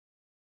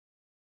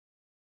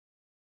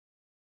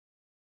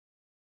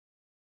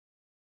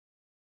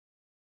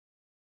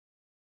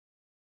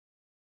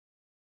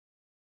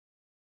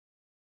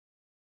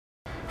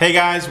Hey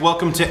guys,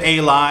 welcome to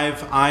A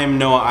Live. I am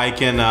Noah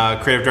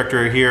Eichen, Creative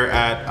Director here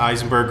at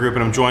Ayzenberg Group,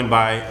 and I'm joined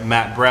by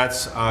Matt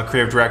Bretz,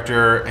 Creative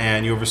Director,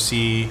 and you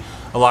oversee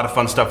a lot of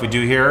fun stuff we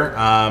do here.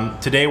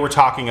 Today we're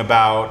talking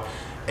about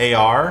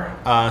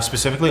AR,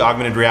 specifically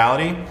augmented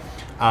reality,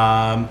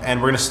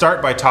 and we're going to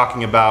start by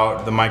talking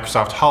about the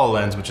Microsoft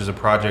Hololens, which is a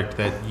project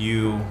that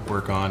you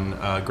work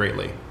on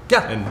greatly.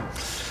 Yeah,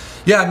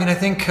 I mean, I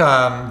think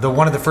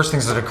one of the first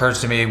things that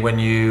occurs to me when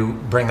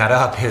you bring that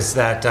up is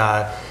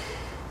that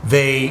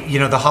the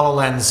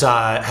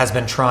HoloLens has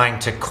been trying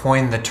to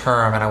coin the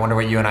term, and I wonder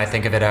what you and I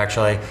think of it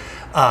actually,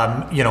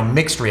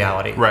 mixed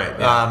reality. Right.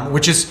 Yeah.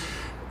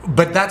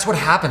 But that's what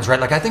happens, right?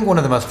 Like, I think one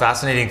of the most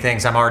fascinating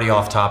things, I'm already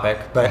off topic,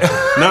 but.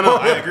 No,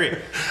 I agree.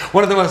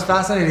 One of the most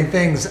fascinating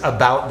things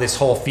about this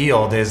whole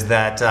field is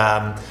that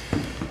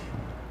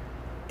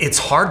it's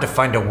hard to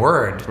find a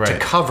word to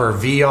cover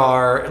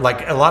VR.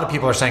 Like, a lot of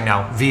people are saying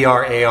now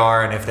VR,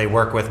 AR, and if they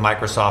work with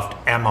Microsoft,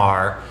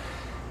 MR.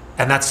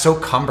 And that's so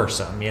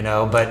cumbersome,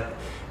 but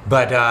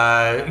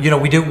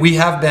we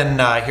have been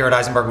here at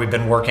Ayzenberg, we've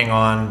been working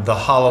on the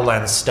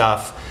HoloLens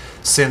stuff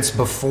since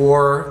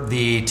before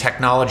the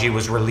technology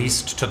was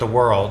released to the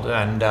world,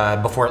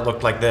 and before it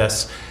looked like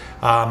this.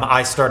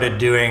 I started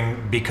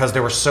doing, because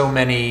there were so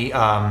many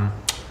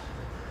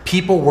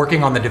people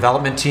working on the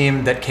development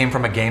team that came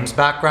from a games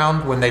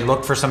background, when they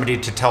looked for somebody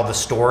to tell the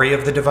story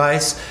of the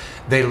device,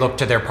 they looked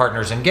to their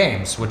partners in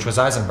games, which was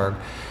Ayzenberg.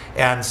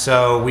 And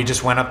so we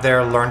just went up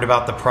there, learned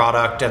about the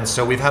product, and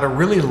so we've had a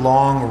really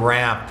long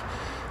ramp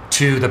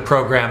to the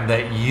program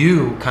that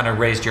you kind of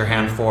raised your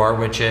hand for,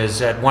 which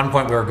is, at one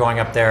point we were going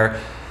up there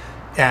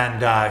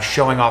and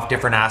showing off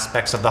different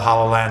aspects of the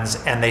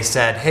HoloLens, and they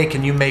said, hey,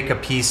 can you make a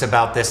piece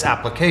about this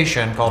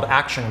application called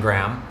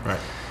ActionGram? Right.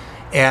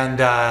 And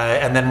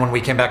then when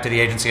we came back to the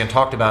agency and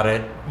talked about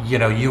it,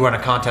 you run a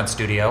content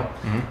studio,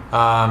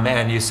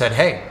 and you said,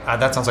 hey,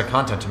 that sounds like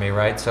content to me,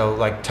 right? So,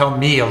 like, tell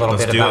me a little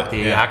bit about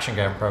the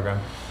ActionGram program.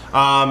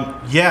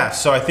 Yeah,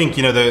 so I think,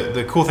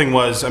 the cool thing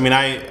was, I mean,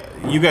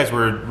 you guys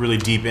were really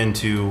deep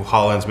into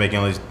HoloLens, making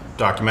all these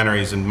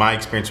documentaries, and my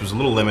experience was a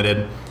little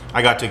limited.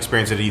 I got to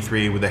experience it at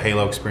E3 with the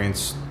Halo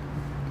experience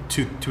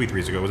two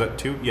E3s ago. Was that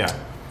two? Yeah.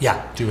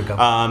 Yeah, 2 ago.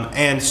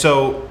 And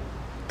so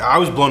I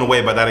was blown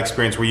away by that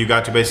experience where you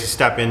got to basically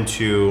step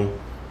into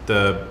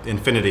the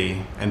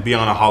infinity and be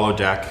on a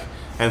holodeck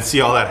and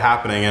see all that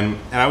happening, and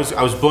I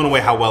was blown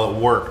away how well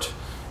it worked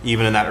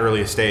even in that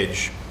earliest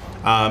stage.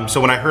 So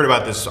when I heard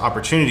about this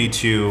opportunity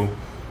to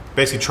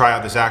basically try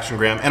out this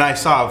ActionGram, and I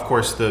saw, of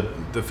course, the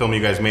film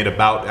you guys made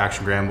about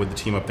ActionGram with the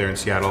team up there in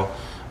Seattle,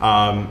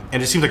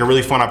 and it seemed like a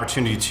really fun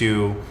opportunity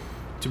to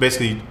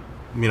basically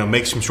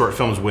make some short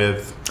films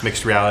with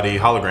mixed reality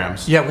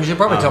holograms. Yeah, we should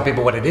probably tell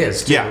people what it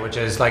is too, yeah. Which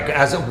is, like,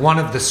 as one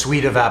of the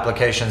suite of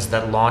applications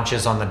that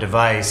launches on the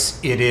device,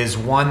 it is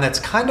one that's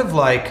kind of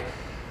like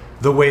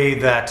the way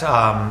that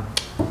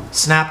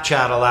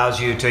Snapchat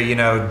allows you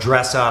to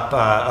dress up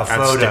a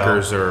photo.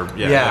 Stickers or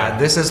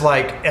This is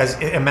like,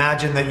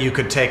 imagine that you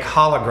could take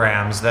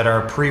holograms that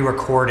are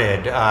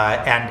pre-recorded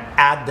and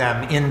add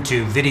them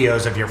into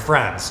videos of your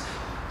friends.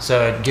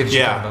 So it gives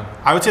you kind of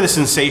I would say the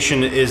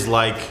sensation is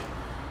like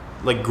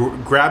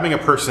grabbing a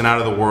person out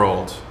of the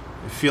world,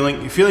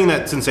 feeling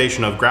that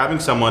sensation of grabbing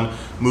someone,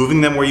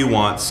 moving them where you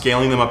want,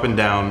 scaling them up and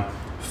down,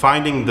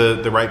 finding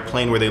the right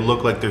plane where they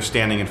look like they're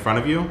standing in front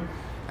of you,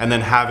 and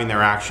then having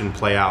their action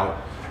play out.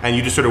 And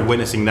you just sort of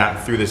witnessing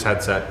that through this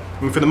headset.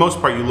 I mean, for the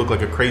most part, you look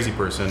like a crazy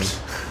person.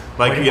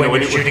 Like when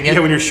you're shooting it?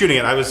 Yeah, when you're shooting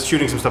it. I was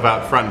shooting some stuff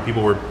out front, and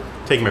people were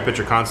taking my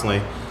picture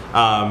constantly.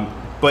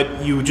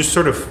 But you just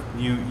sort of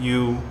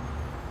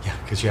Yeah,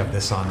 because you have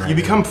this on right you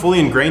become fully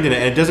ingrained in it,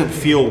 and it doesn't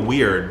feel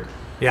weird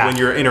when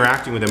you're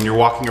interacting with them, you're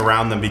walking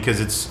around them,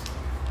 because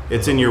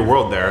it's in your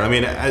world there. I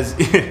mean,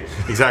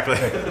 exactly.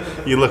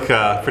 You look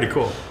pretty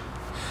cool.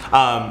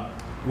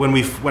 When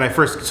I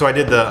first, I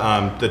did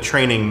the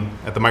training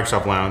at the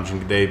Microsoft Lounge,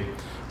 and they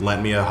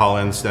lent me a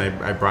HoloLens,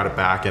 and I brought it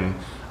back, and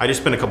I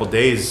just spent a couple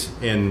days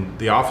in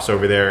the office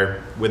over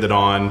there with it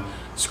on,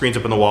 screens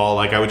up on the wall.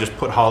 Like, I would just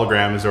put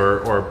holograms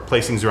or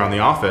place things around the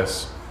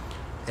office,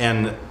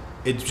 and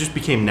it just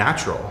became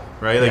natural,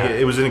 right? Like,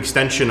 it was an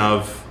extension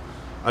of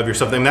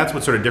yourself. And that's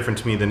what's sort of different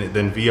to me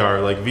than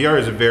VR. Like, VR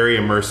is very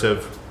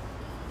immersive.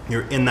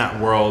 You're in that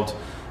world.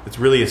 It's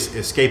really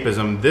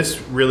escapism.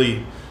 This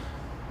really,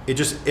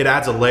 it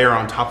adds a layer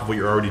on top of what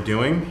you're already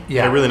doing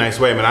in a really nice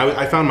way. I mean,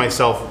 I found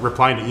myself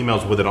replying to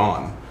emails with it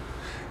on.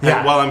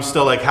 Yeah. While I'm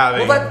still, like,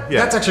 having. Well,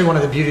 that's actually one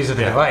of the beauties of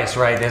the device,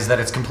 right? Is that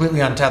it's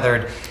completely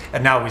untethered.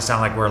 And now we sound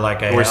like we're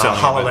like a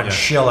HoloLens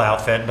shill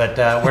outfit, but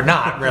we're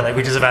not really.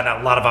 We just have had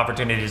a lot of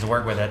opportunities to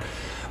work with it.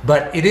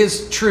 But it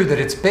is true that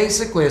it's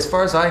basically, as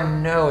far as I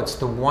know, it's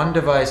the one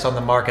device on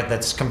the market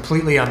that's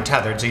completely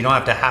untethered. So you don't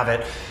have to have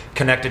it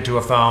connected to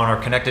a phone or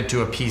connected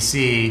to a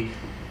PC.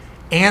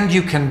 And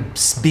you can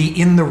be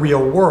in the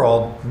real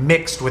world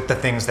mixed with the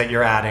things that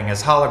you're adding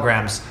as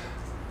holograms,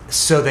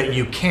 so that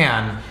you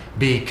can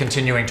be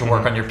continuing to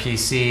work on your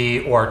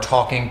PC or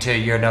talking to,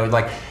 you know,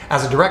 like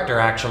as a director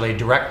actually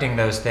directing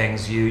those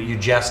things, you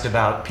jest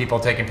about people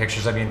taking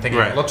pictures of you and thinking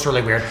it looks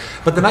really weird.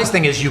 But the nice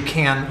thing is you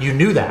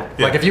knew that.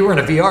 Like if you were in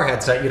a VR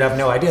headset, you'd have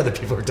no idea that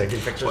people were taking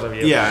pictures of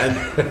you.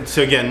 Yeah, and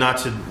so again, not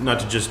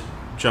to just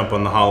jump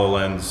on the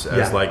HoloLens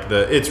as like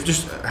it's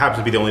just happens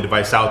to be the only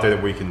device out there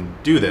that we can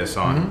do this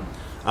on.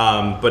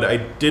 But I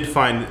did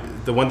find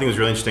the one thing was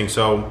really interesting.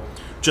 So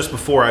just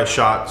before I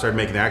started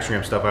making the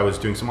ActionGram stuff, I was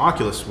doing some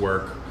Oculus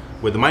work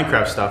with the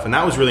Minecraft stuff, and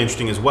that was really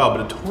interesting as well,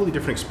 but a totally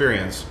different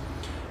experience.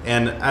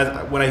 And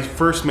when I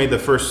first made the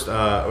first, when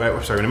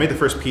I made the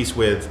first piece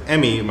with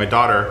Emmy, my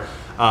daughter,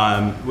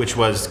 which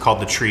was called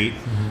The Treat,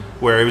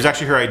 where it was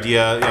actually her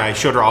idea. Yeah, I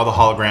showed her all the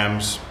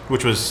holograms,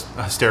 which was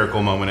a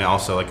hysterical moment.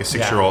 Also, like a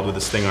 6-year-old with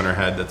this thing on her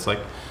head that's like.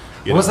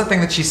 What was the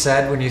thing that she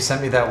said when you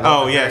sent me that?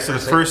 Oh yeah, so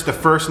the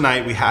first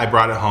night I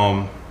brought it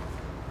home.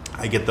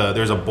 I get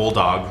there's a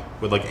bulldog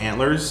with like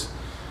antlers.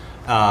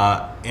 So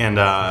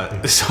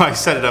I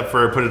set it up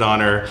for her, put it on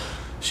her.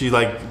 She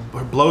like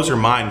blows her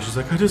mind. She's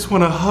like, I just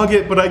want to hug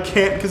it, but I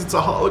can't because it's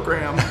a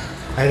hologram.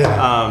 I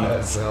know.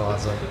 That's so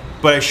awesome.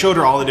 But I showed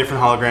her all the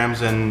different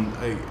holograms, and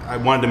I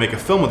wanted to make a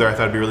film with her. I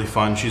thought it'd be really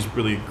fun. She's a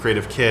really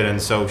creative kid,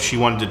 and so she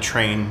wanted to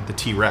train the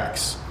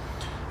T-Rex.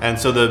 And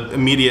so the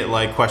immediate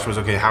like question was,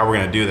 okay, how are we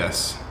going to do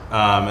this?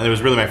 And it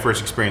was really my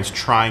first experience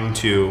trying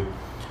to,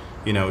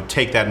 you know,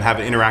 take that and have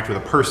it interact with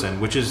a person,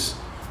 which is,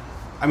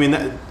 I mean,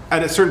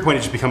 at a certain point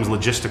it just becomes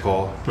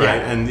logistical, right?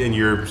 Yeah. And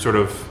your sort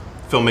of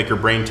filmmaker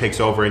brain takes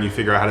over, and you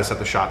figure out how to set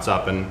the shots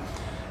up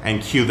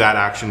and cue that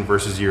action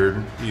versus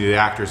the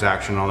actor's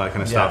action, and all that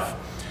kind of stuff.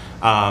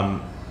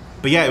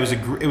 But yeah, it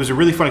was a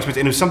really fun experience,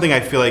 and it was something I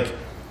feel like,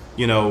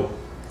 you know,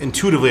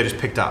 intuitively I just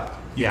picked up.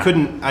 You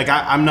couldn't like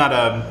I'm not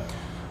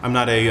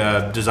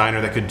a designer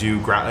that could do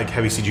like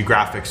heavy CG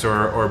graphics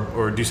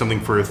or do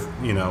something for,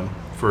 you know,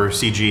 for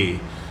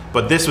CG,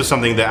 but this was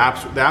something the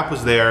app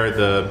was there.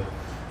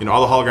 You know,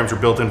 all the holograms were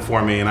built in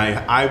for me,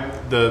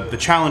 and the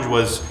challenge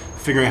was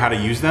figuring out how to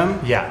use them.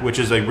 Yeah, which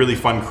is a really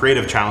fun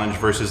creative challenge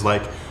versus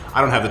like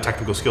I don't have the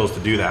technical skills to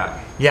do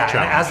that. Yeah,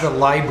 challenge. And as the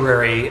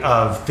library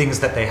of things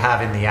that they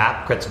have in the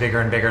app gets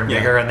bigger and bigger and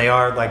bigger, and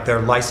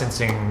they're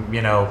licensing,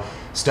 you know,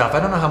 stuff. I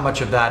don't know how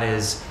much of that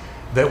is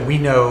that we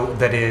know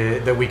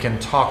that we can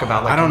talk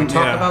about. Like, can we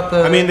talk about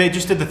the? I mean, they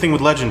just did the thing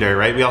with Legendary,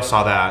 right? We all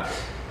saw that.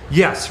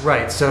 Yes,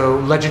 right. So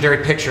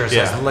Legendary Pictures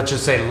has, let's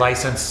just say,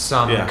 licensed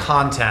some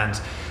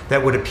content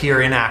that would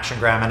appear in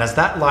ActionGram, and as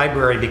that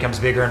library becomes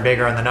bigger and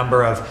bigger, and the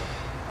number of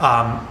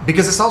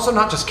because it's also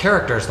not just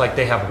characters, like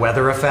they have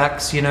weather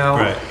effects, you know.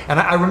 Right. And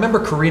I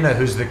remember Karina,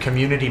 who's the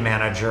community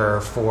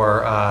manager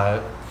for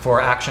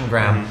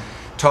ActionGram,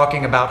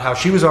 talking about how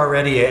she was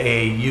already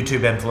a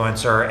YouTube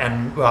influencer,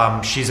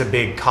 and she's a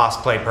big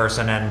cosplay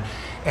person,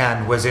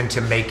 and was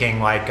into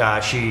making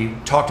like she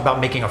talked about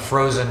making a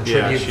Frozen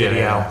tribute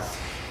video.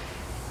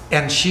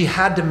 And she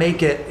had to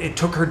make it. It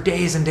took her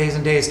days and days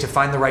and days to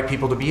find the right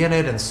people to be in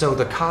it, and sew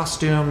the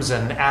costumes,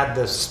 and add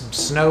the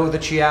snow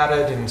that she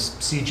added, and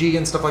CG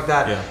and stuff like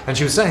that. Yeah. And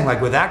she was saying, like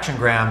with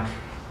ActionGram,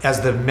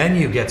 as the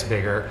menu gets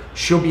bigger,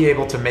 she'll be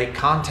able to make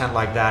content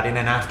like that in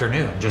an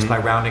afternoon just by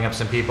rounding up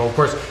some people. Of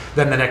course,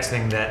 then the next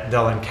thing that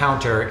they'll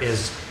encounter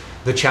is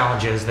the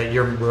challenges that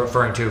you're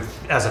referring to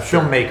as a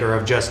filmmaker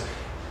of just.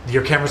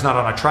 Your camera's not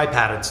on a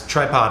tripod.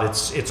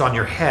 It's on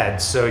your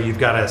head, so you've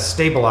got to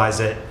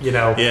stabilize it. You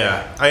know.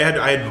 Yeah, I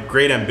had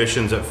great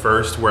ambitions at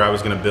first, where I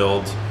was going to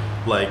build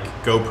like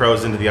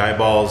GoPros into the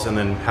eyeballs, and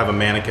then have a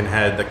mannequin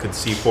head that could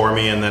see for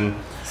me, and then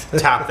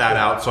tap that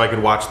out so I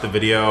could watch the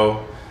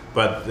video.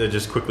 But it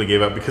just quickly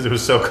gave up because it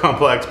was so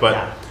complex.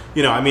 But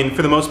you know, I mean,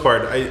 for the most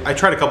part, I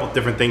tried a couple of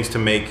different things to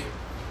make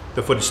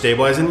the footage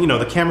stabilize, and you know,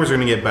 the cameras are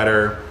going to get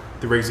better,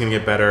 the rig's going to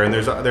get better, and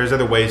there's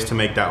other ways to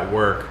make that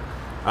work.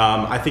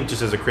 I think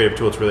just as a creative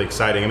tool, it's really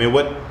exciting. I mean,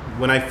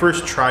 when I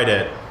first tried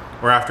it,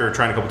 or after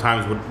trying a couple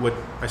times, what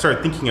I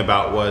started thinking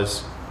about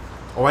was,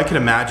 I can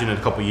imagine in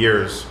a couple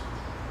years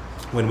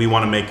when we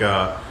want to make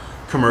a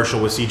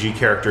commercial with CG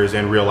characters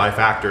and real life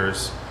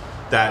actors,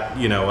 that,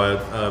 you know,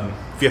 a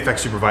VFX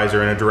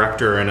supervisor and a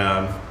director and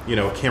a, you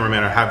know,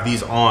 cameraman have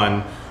these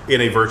on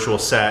in a virtual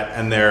set,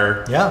 and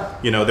they're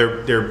you know,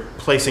 they're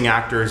placing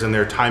actors, and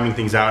they're timing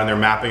things out, and they're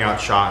mapping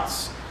out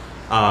shots.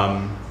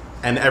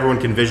 And everyone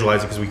can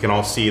visualize it because we can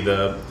all see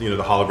the, you know,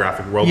 the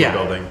holographic world we're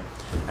building.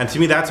 And to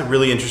me, that's a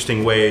really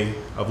interesting way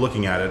of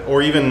looking at it.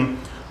 Or even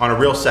on a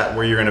real set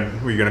where you're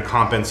gonna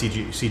comp in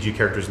CG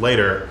characters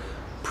later,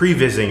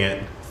 prevising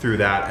it through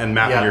that and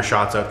mapping your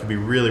shots out could be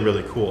really,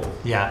 really cool.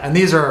 Yeah, and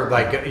these are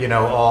like, you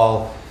know,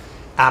 all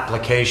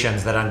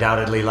applications that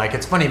undoubtedly, like,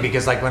 it's funny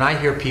because like when I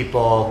hear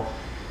people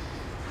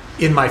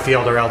in my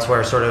field or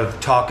elsewhere sort of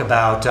talk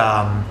about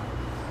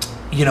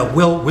you know,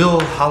 will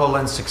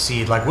HoloLens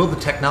succeed? Like, will the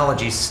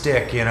technology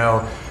stick? You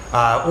know,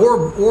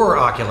 or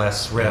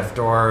Oculus Rift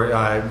or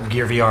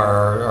Gear VR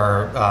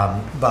or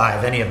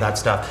Vive, any of that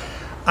stuff.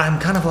 I'm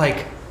kind of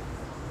like,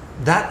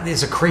 that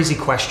is a crazy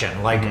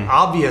question. Like,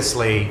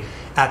 obviously,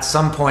 at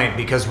some point,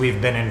 because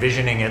we've been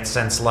envisioning it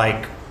since,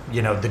 like,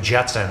 you know, the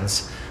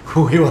Jetsons,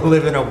 we will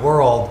live in a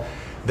world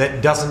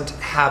that doesn't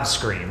have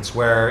screens,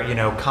 where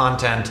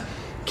content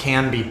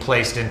can be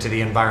placed into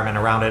the environment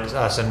around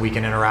us and we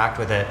can interact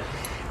with it.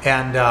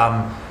 And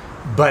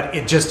but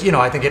it just,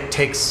 I think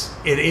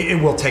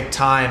it will take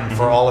time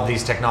for all of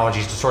these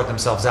technologies to sort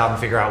themselves out and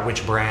figure out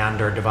which brand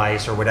or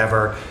device or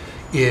whatever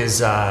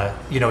is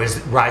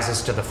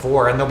rises to the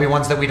fore. And there'll be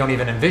ones that we don't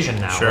even envision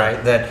now,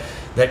 right?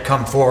 That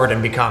come forward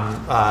and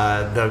become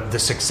the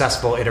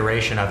successful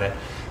iteration of it.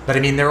 But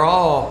I mean, they're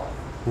all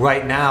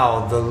right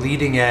now the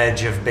leading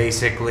edge of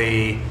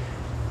basically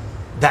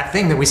that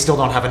thing that we still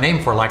don't have a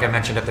name for, like I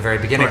mentioned at the very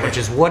beginning, which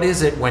is, what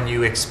is it when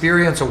you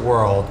experience a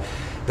world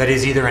that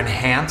is either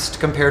enhanced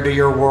compared to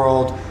your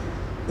world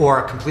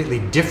or a completely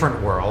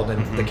different world,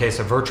 in the case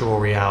of virtual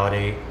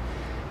reality?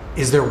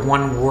 Is there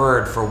one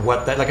word for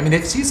what that,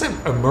 it seems like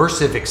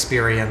immersive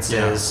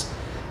experiences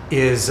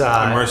is...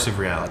 immersive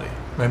reality.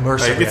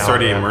 Immersive reality. It's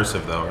already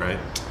immersive though, right?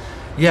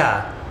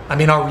 Yeah. I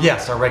mean, our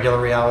regular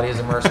reality is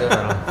immersive.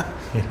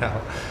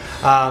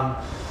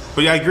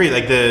 But yeah, I agree.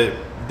 Like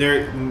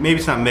maybe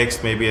it's not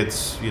mixed. Maybe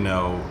it's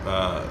augmented.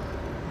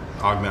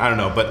 I don't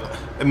know. But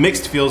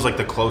mixed feels like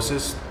the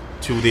closest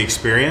to the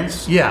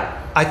experience. Yeah,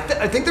 I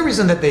think the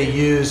reason that they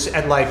use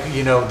that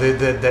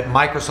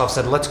Microsoft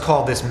said, let's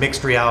call this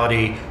mixed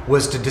reality,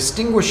 was to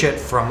distinguish it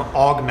from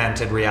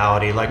augmented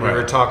reality, like we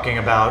were talking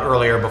about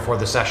earlier before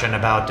the session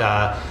about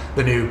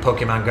the new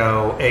Pokemon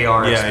Go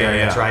AR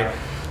experience, right?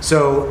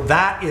 So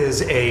that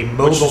is a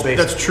mobile-based...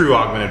 That's true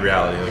augmented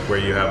reality, like where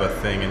you have a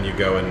thing and you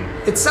go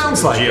and... It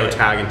sounds like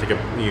geotag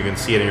and you can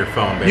see it in your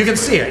phone, basically. You can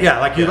see it,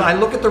 yeah. I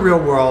look at the real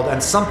world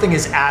and something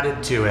is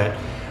added to it.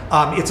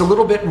 It's a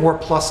little bit more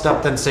plussed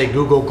up than, say,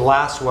 Google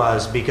Glass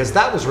was, because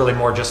that was really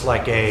more just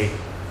like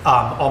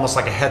almost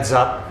like a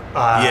heads-up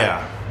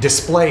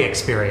display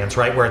experience,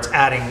 right? Where it's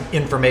adding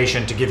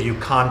information to give you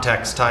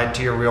context tied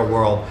to your real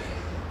world.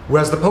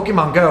 Whereas the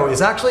Pokemon Go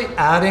is actually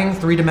adding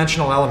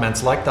three-dimensional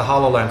elements like the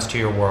HoloLens to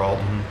your world.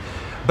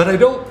 But I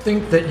don't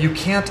think that you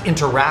can't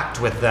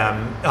interact with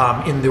them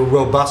in the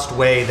robust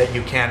way that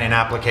you can in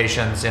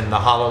applications in the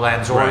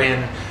HoloLens or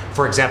in,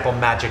 for example,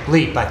 Magic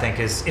Leap, I think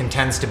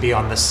intends to be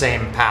on the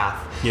same path.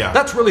 Yeah.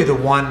 That's really the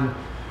one,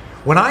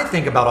 when I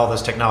think about all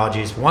those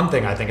technologies, one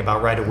thing I think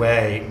about right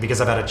away, because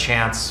I've had a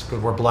chance, because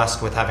we're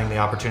blessed with having the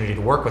opportunity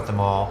to work with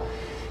them all,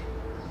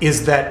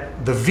 is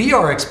that the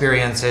VR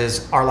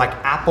experiences are like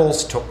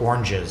apples to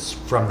oranges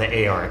from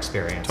the AR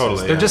experiences.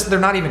 Totally. They're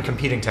not even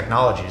competing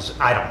technologies,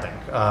 I don't think.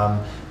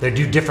 They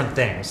do different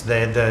things.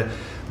 The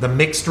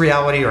mixed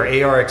reality or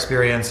AR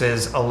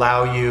experiences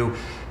allow you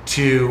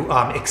to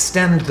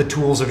extend the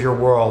tools of your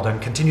world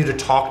and continue to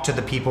talk to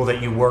the people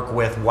that you work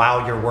with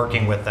while you're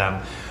working with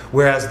them.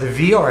 Whereas the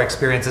VR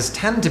experiences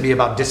tend to be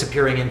about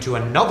disappearing into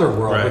another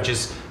world, which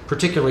is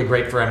particularly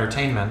great for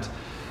entertainment.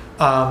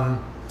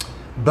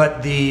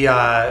 But the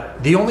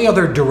only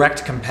other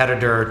direct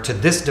competitor to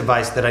this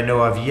device that I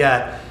know of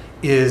yet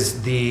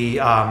is the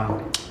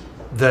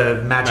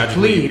Magic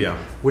Leap,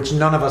 which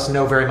none of us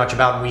know very much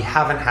about, and we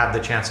haven't had the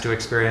chance to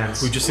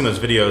experience. We've just seen those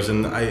videos,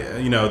 and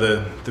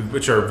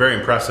which are very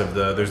impressive.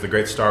 There's the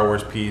great Star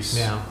Wars piece,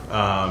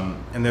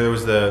 and there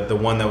was the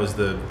one that was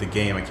the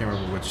game. I can't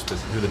remember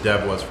who the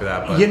dev was for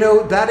that.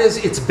 But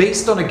it's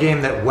based on a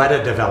game that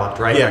Weta developed,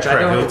 right? Yeah,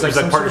 correct. It's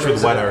like partnership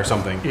with Weta or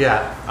something.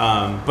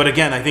 Yeah. But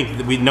again, I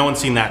think no one's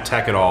seen that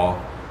tech at all,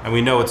 and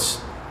we know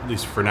it's, at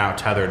least for now,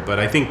 tethered. But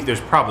I think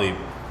there's probably,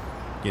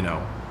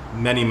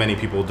 many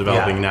people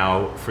developing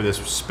now for this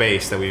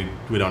space that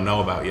we don't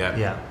know about yet.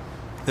 Yeah.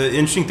 The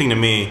interesting thing to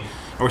me,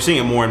 and we're seeing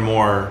it more and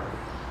more,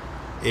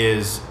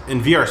 is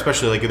in VR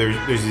especially, like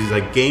there's these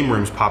like game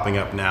rooms popping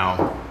up now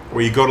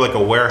where you go to like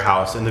a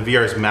warehouse and the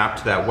VR is mapped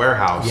to that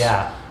warehouse.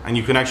 Yeah. And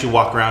you can actually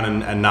walk around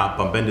and not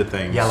bump into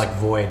things. Yeah, like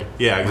Void.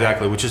 Yeah,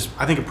 exactly, which is,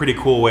 I think, a pretty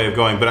cool way of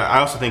going. But I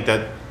also think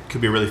that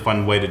could be a really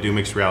fun way to do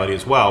mixed reality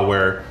as well,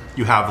 where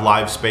you have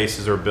live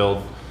spaces or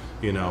build,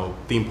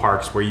 theme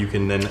parks where you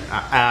can then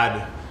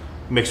add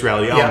mixed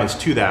reality elements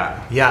to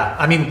that. Yeah,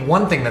 I mean,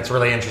 one thing that's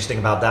really interesting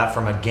about that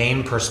from a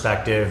game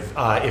perspective,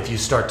 if you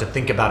start to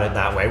think about it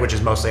that way, which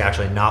is mostly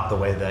actually not the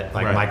way that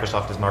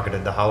Microsoft has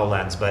marketed the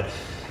HoloLens, but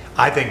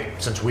I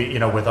think since we,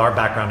 with our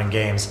background in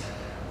games,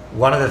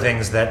 one of the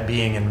things that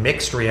being in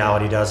mixed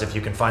reality does, if you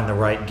can find the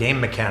right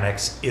game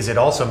mechanics, is it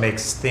also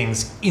makes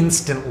things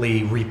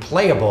instantly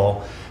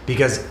replayable,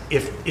 because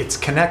if it's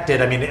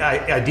connected, I mean,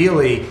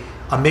 ideally,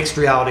 a mixed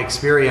reality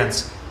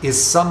experience is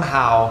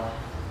somehow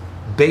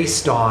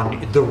based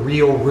on the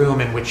real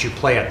room in which you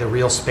play it, the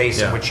real space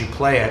in which you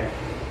play it.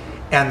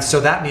 And so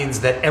that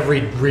means that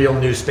every real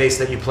new space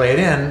that you play it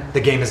in,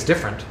 the game is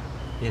different,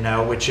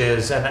 which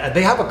is, and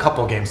they have a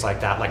couple games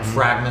like that, like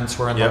Fragments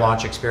were in the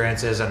launch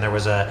experiences, and there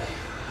was a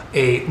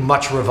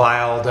much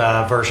reviled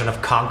version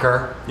of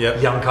Conquer,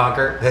 Young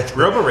Conquer.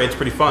 Robo Raid's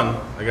pretty fun.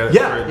 I got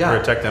it for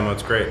a tech demo,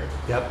 it's great.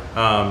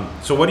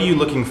 So what are you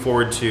looking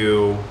forward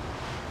to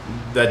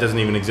that doesn't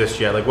even exist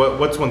yet? Like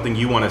what's one thing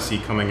you want to see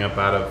coming up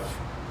out of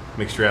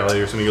mixed reality,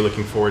 or something you're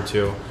looking forward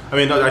to? I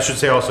mean, I should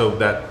say also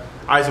that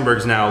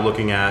Ayzenberg's now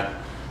looking at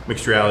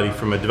mixed reality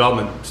from a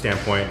development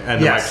standpoint,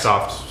 and the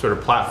Microsoft sort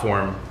of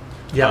platform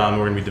Yeah.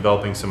 We're going to be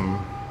developing some,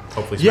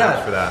 hopefully, some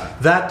apps for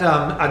that. That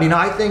I mean,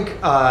 I think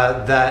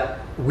that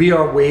we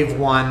are Wave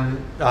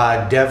 1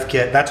 Dev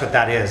Kit. That's what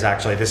that is,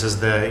 actually. This is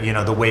the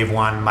the Wave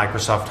 1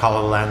 Microsoft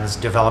Hololens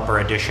Developer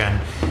Edition,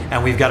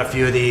 and we've got a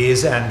few of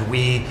these. And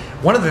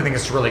one of the things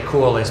that's really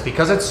cool is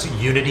because it's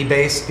Unity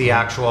based, the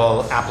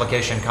actual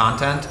application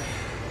content.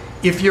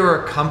 If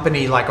you're a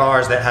company like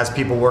ours that has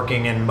people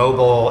working in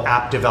mobile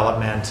app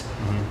development,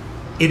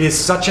 it is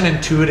such an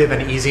intuitive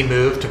and easy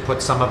move to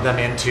put some of them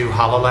into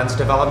HoloLens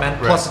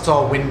development. Right. Plus, it's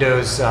all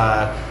Windows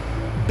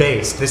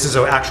based. This is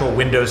an actual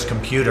Windows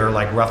computer,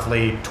 like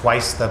roughly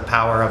twice the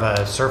power of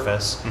a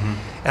Surface.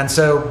 And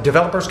so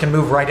developers can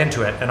move right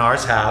into it, and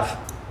ours have.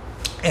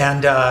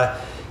 And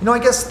I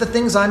guess the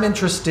things I'm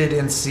interested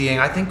in seeing,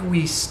 I think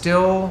we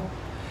still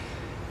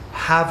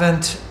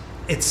haven't.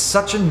 It's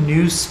such a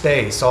new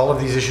space, all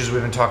of these issues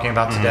we've been talking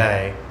about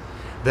today,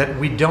 that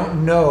we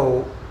don't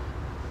know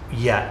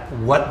yet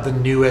what the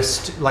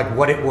newest, like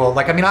what it will,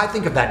 like, I mean, I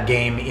think of that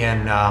game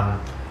in,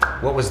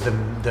 what was the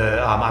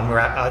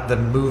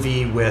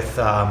movie with,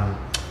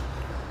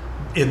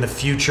 in the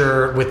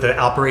future with the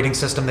operating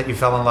system that you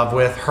fell in love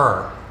with,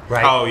 Her.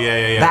 Right? Oh,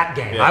 yeah. That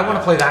game. I want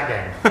to play that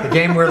game. The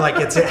game where like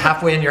it's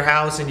halfway in your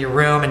house, in your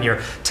room, and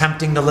you're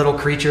tempting the little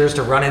creatures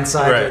to run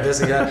inside this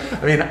and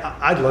that. I mean,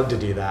 I'd love to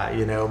do that,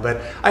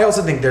 but I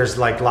also think there's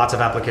like lots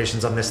of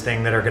applications on this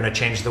thing that are going to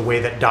change the way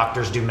that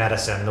doctors do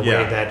medicine, the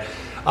way that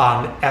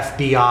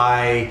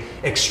FBI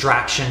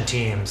extraction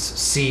teams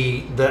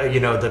see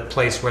the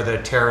place where the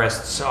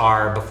terrorists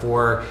are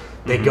before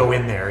they go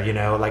in there,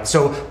 like,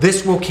 so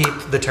this will keep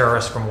the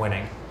terrorists from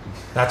winning.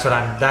 That's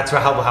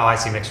how I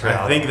see mixed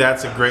reality. I think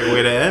that's a great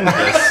way to end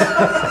this.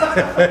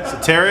 So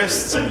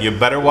terrorists, you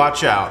better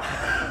watch out.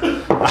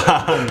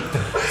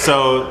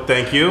 So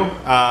thank you.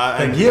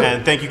 Thank you.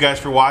 And thank you guys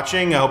for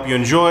watching. I hope you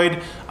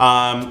enjoyed.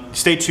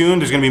 Stay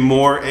tuned. There's going to be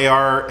more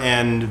AR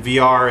and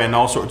VR and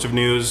all sorts of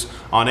news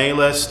on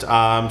AList.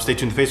 Stay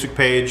tuned to the Facebook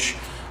page.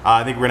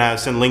 I think we're going to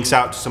send links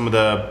out to some of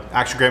the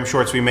Actiongram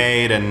shorts we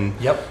made, and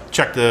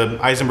check the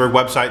Ayzenberg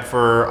website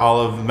for all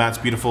of Matt's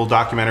beautiful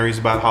documentaries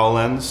about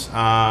HoloLens.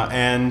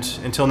 And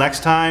until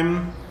next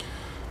time,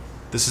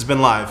 this has been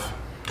Live.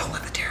 Don't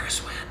let the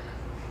terrorists win.